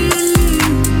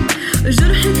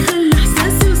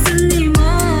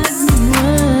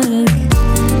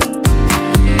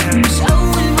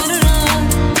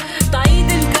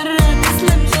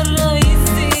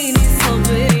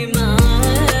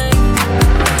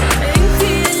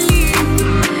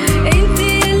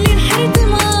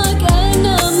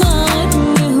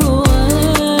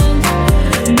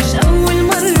 مش أول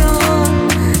مرة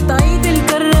تعيد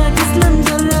الكرة تسلم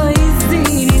جرة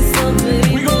يزيني صبري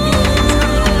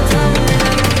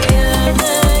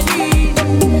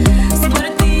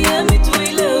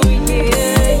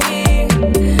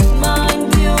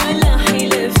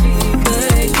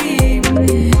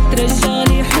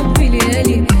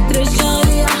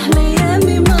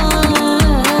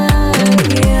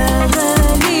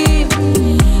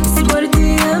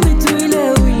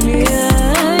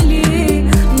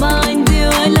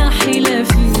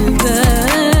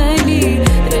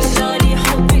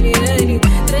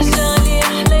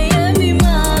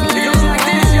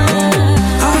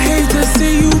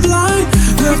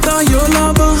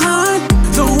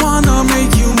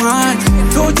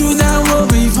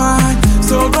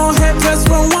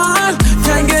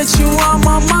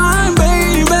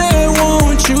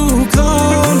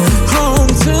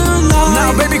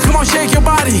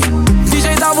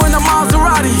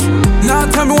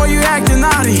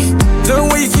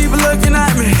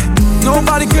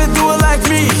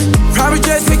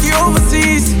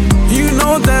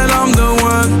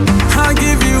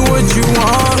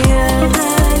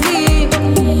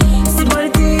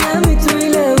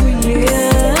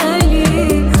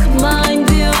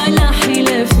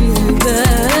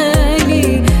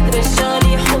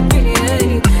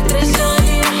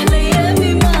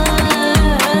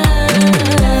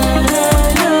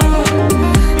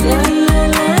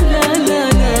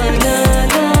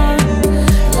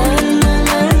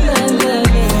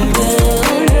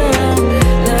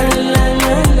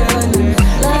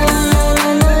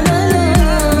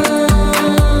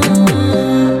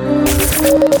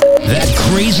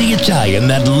Italian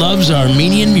that loves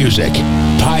Armenian music.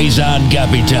 Paisan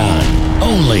Kapitan.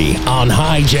 Only on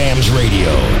High Jams Radio.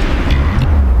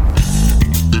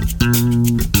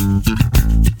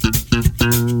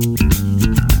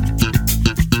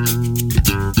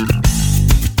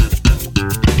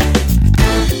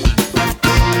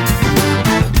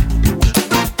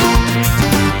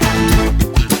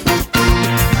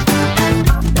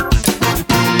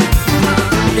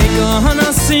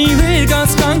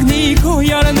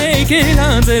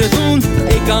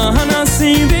 Եկա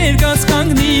հանասին վերգաց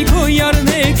կանգնի քո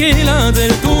յարնեք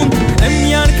էլադերտում Եմ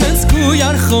յարկնց քու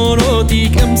յար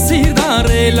խորոտիկ եմ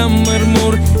սիրդարել եմ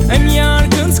մրմուր Եմ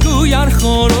յարկնց քու յար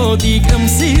խորոտիկ եմ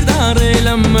սիրդարել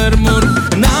եմ մրմուր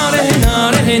Նարե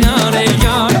նարե նարե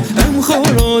յար եմ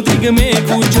խորոտիկ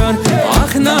մեկ ու ջար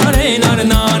Ախ նարե նարե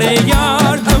նարե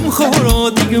յար եմ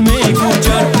խորոտիկ մեկ ու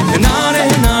ջար Նարե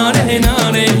նարե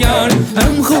նարե յար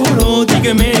եմ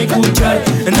խորոտիկ մեկ ու ջար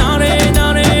Նարե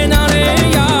նարե նարե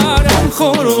յար եմ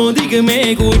խորոտիկ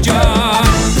մեկ ու ջար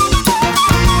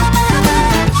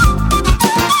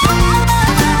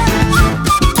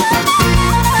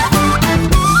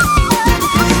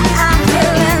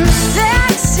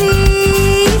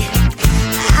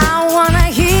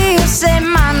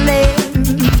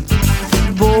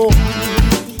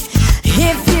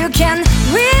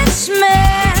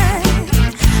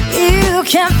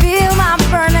Can feel my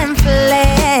burning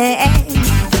flame.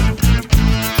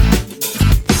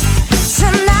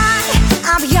 Tonight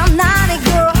I'll be your naughty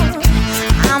girl.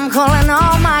 I'm calling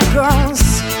all my girls.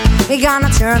 We're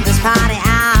gonna turn this party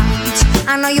out.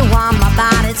 I know you want my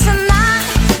body tonight.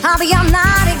 I'll be your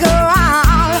naughty girl.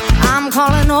 I'm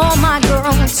calling all my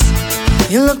girls.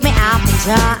 You look me up and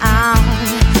down,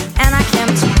 and I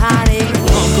came to party.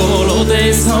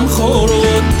 Kolodես համ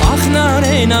խորոտ, ախ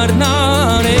նարե նար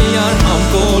նարե յար Համ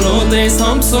կոլոդես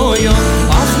համ սոյո,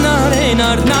 ախ նարե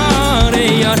նար նարե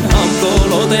յար Համ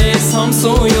կոլոդես համ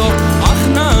սոյո, ախ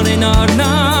նարե նար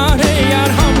նարե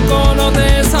յար Համ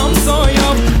կոլոդես համ սոյո,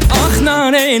 ախ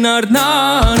նարե նար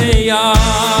նարե յար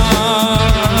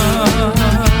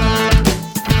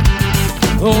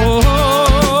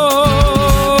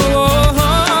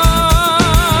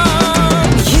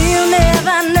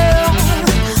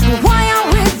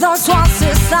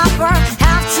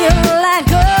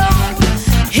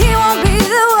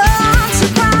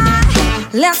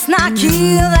Let's not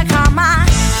kill the karma.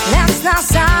 Let's not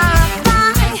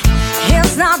satisfy.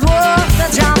 It's not worth the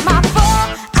drama for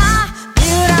a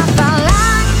beautiful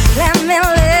life. Let me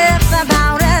live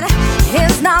about it.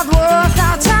 It's not worth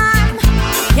our time.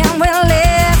 Can we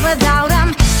live without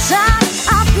them? Such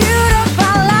a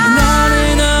beautiful life.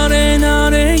 Nare nare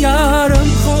nare yaram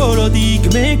khorodig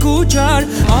me kuchar.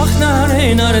 Ach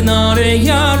nare nare nare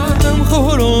yaram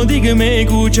khorodig me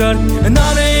kuchar.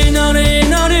 Nare nare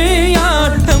nare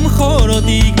yaram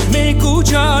khorodig me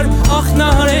kuchar. Ach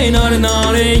nare nare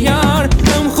nare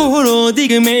yaram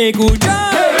khorodig me kuchar.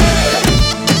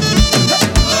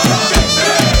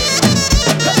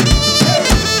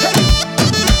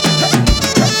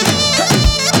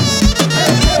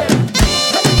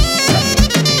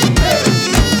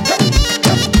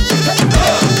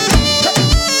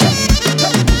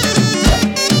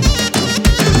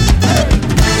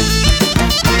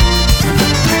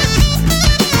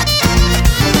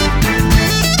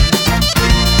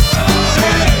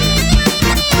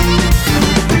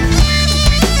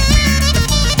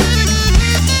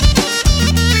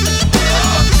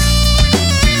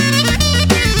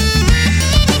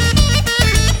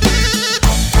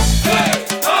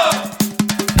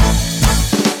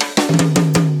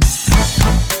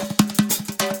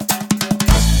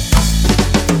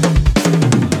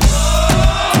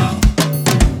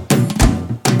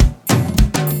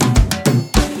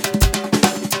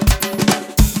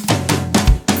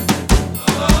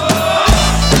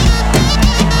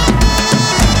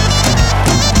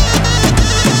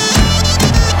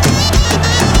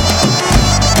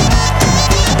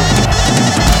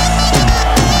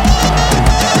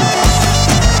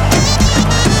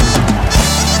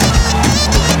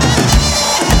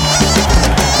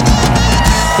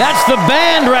 That's the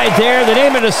band right there. The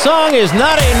name of the song is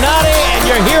Naughty Naughty, and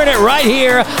you're hearing it right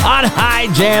here on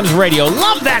High Jams Radio.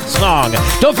 Love that song.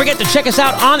 Don't forget to check us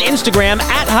out on Instagram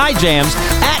at High Jams,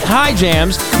 at High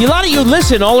Jams. A lot of you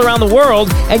listen all around the world,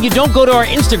 and you don't go to our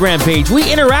Instagram page.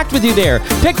 We interact with you there.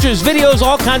 Pictures, videos,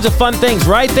 all kinds of fun things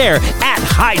right there at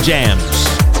High Jams.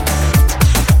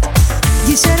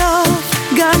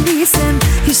 Գալիսեմ,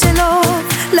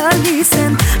 հիշելով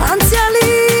լալիսեմ անցյալի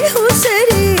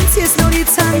հուշերից ես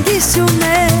նորից հանգիսում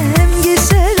եմ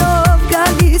գիշերով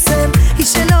գալիսեմ,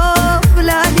 հիշելով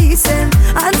լալիսեմ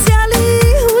անցյալի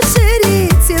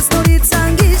հուշերից ես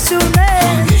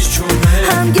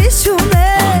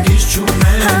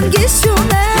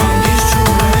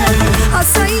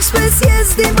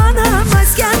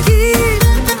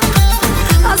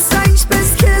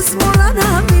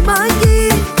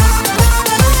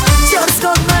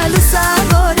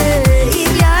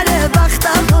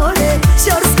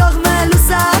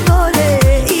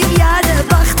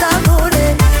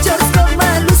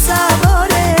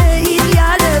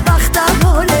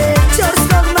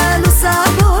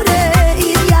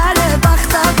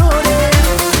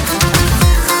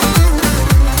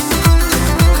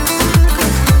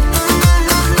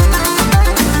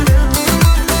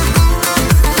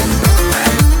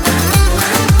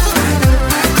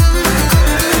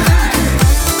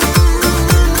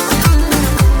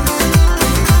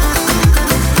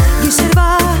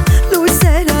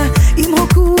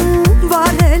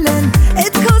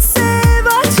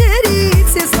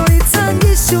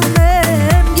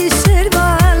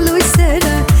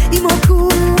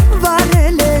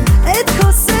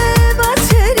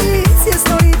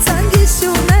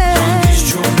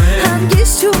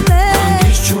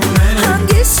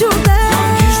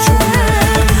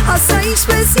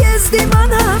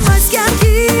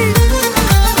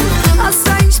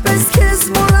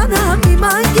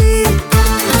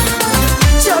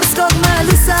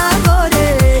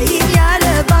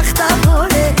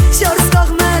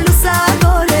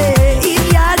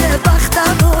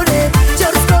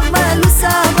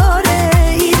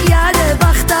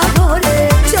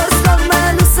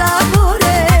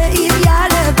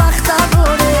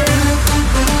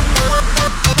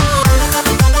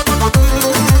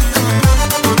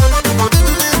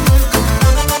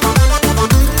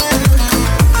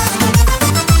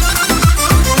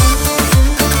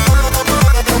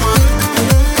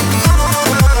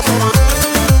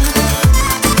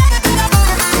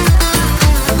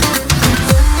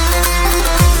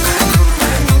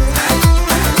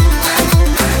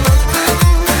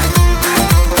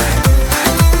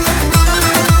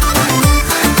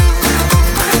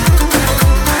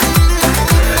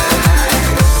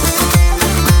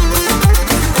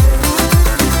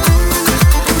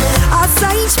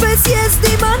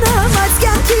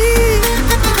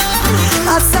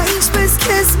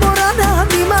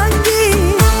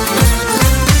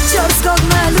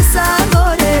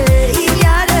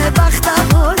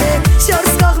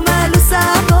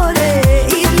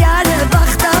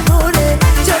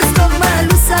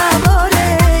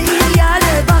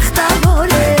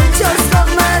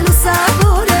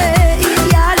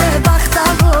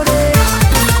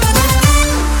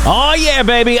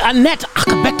there, baby. Annette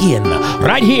Akabekian,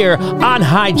 right here on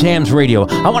High Jams Radio.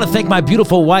 I want to thank my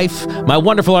beautiful wife, my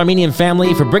wonderful Armenian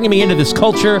family for bringing me into this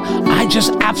culture. I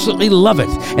just absolutely love it.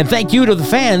 And thank you to the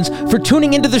fans for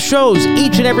tuning into the shows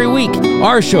each and every week.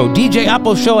 Our show, DJ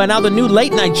Apple Show, and now the new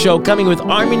late night show coming with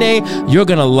Armine. You're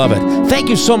going to love it. Thank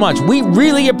you so much. We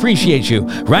really appreciate you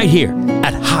right here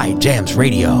at High Jams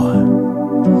Radio.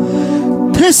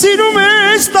 Սիրում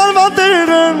ես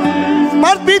տալվատերը,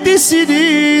 մարդ պիտի սիրի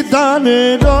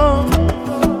տաներով,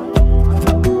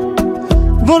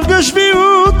 որ գշվի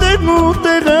ուտերն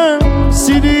ուտերը,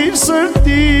 սիրիր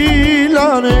սրտի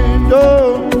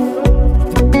լաներով,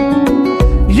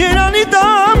 երանի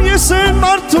տամ ես են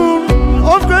մարդուն,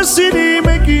 ով կսիրի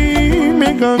մեկի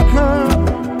մեկ անգամ,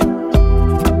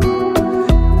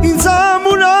 ինձ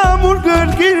ամուր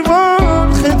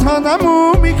գրգիրվան, խեթանամ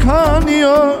ու մի քանի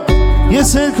օր,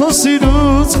 Ես էլ քո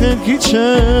սիրուց խելքի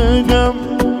չգամ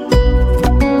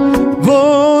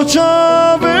Ոչ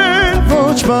ավել,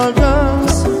 ոչ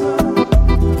բագաս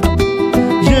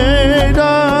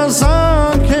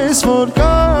Երազանք ես որ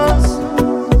կաս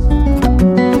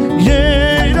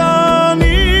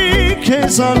Երանի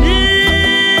քեզանից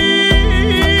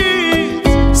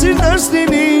Սիրտերս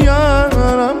լինի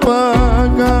յարան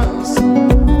բագաս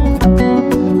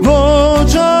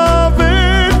Ոչ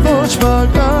ավել, ոչ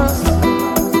բագաս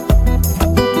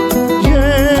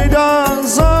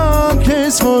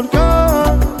որ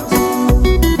կաս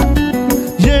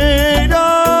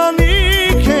Երանի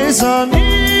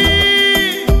քեզանից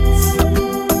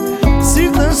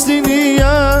Սիրտս լինի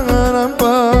յարան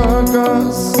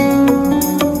պակաս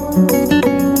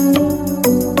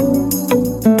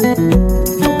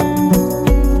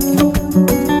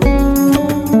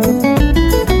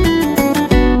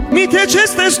Միթե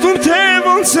չես տեսնում թե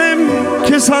ոնց եմ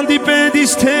Քեզ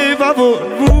հանդիպելիս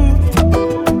թևավորվում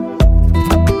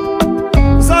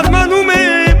Զարմանում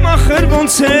եմ ախր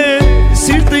ոնց է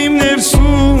Սիրտը իմ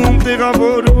ներսում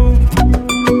տեղավորվում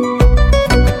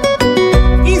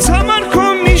Ինձ համար քո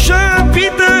մի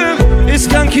շապիտը Ես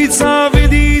կյանքից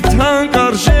ավելի թանկ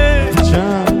արժե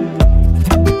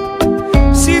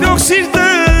Սիրող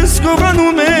սիրտս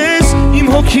գողանում ես Իմ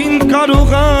հոգին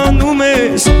կարողանում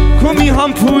ես Քո մի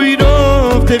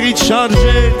համբույրով տեղից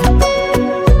շարժել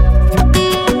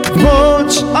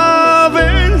Ոչ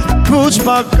ավել, ոչ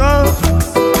բակավ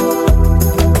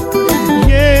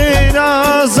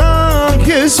Երազանք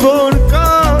ես որ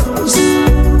կաս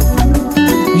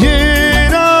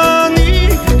Երանի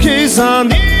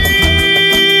քեզանից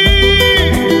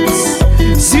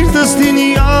Սիրտս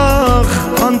լինի ախ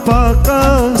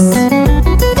անպակաս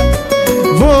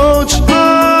Ոչ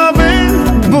ավել,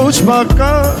 ոչ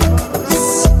բակաս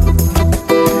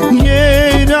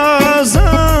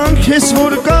Երազանք ես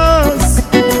որ կաս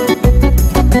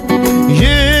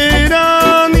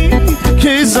Երանի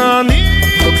քեզանից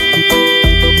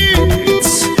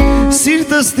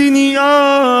Սիրտս լինի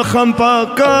ախ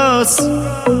անպակաս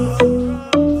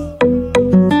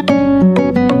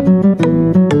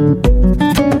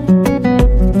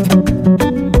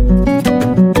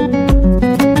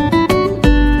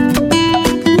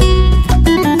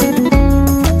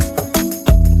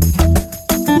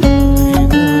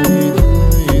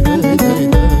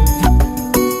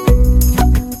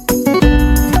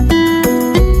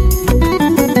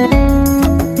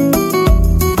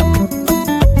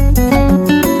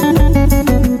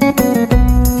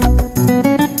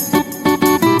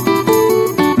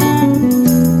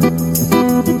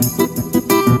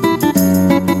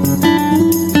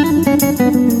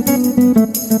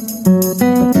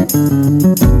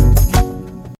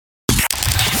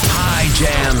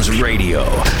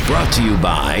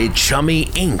Chummy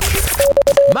Inc.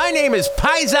 My name is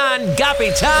Paisan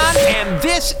Gapitan, and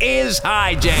this is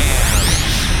High Jams.